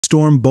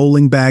Storm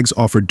bowling bags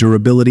offer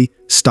durability,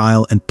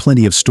 style, and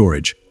plenty of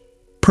storage.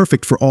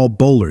 Perfect for all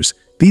bowlers,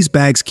 these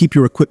bags keep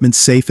your equipment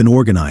safe and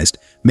organized,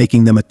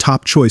 making them a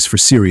top choice for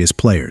serious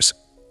players.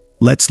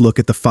 Let's look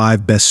at the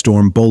 5 best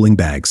Storm bowling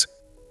bags.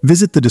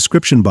 Visit the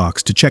description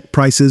box to check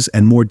prices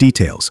and more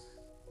details.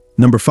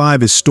 Number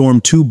 5 is Storm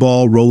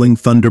 2-Ball Rolling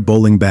Thunder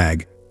Bowling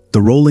Bag.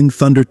 The Rolling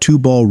Thunder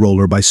 2-Ball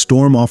Roller by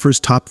Storm offers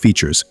top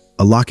features: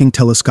 a locking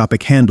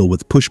telescopic handle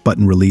with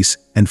push-button release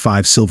and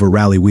 5 silver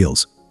rally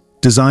wheels.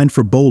 Designed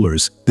for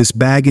bowlers, this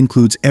bag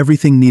includes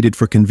everything needed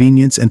for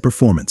convenience and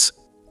performance.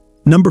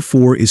 Number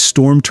 4 is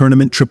Storm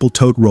Tournament Triple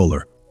Tote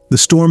Roller. The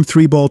Storm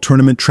 3-Ball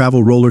Tournament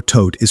Travel Roller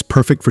Tote is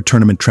perfect for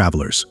tournament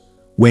travelers.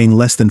 Weighing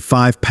less than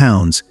 5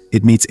 pounds,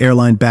 it meets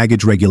airline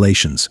baggage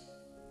regulations.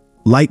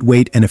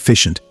 Lightweight and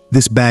efficient,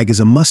 this bag is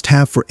a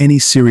must-have for any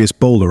serious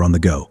bowler on the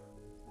go.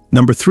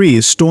 Number 3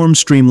 is Storm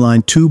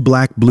Streamline 2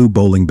 Black Blue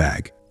Bowling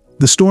Bag.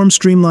 The Storm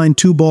Streamline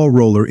 2-Ball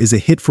Roller is a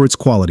hit for its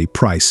quality,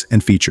 price,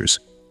 and features.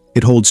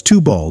 It holds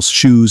 2 balls,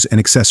 shoes, and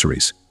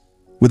accessories.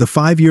 With a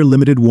 5-year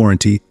limited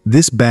warranty,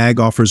 this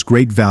bag offers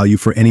great value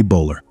for any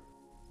bowler.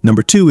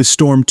 Number 2 is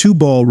Storm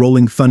 2-Ball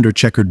Rolling Thunder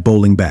Checkered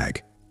Bowling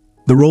Bag.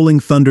 The Rolling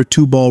Thunder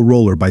 2-Ball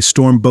Roller by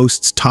Storm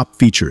boasts top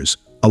features: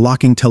 a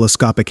locking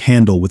telescopic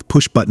handle with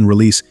push-button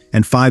release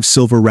and 5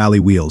 silver rally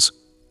wheels.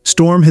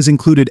 Storm has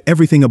included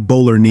everything a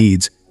bowler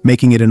needs,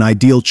 making it an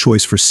ideal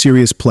choice for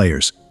serious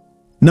players.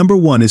 Number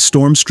 1 is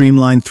Storm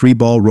Streamline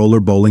 3-Ball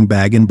Roller Bowling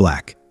Bag in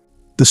Black.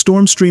 The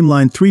Storm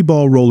Streamline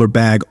 3-Ball Roller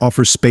Bag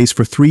offers space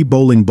for 3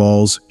 bowling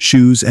balls,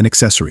 shoes, and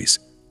accessories.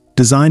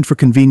 Designed for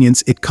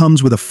convenience, it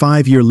comes with a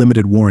 5-year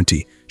limited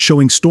warranty,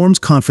 showing Storm's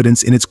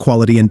confidence in its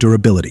quality and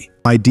durability.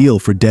 Ideal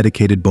for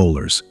dedicated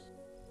bowlers.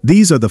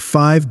 These are the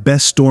 5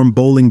 best Storm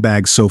bowling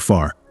bags so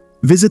far.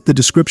 Visit the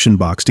description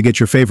box to get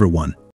your favorite one.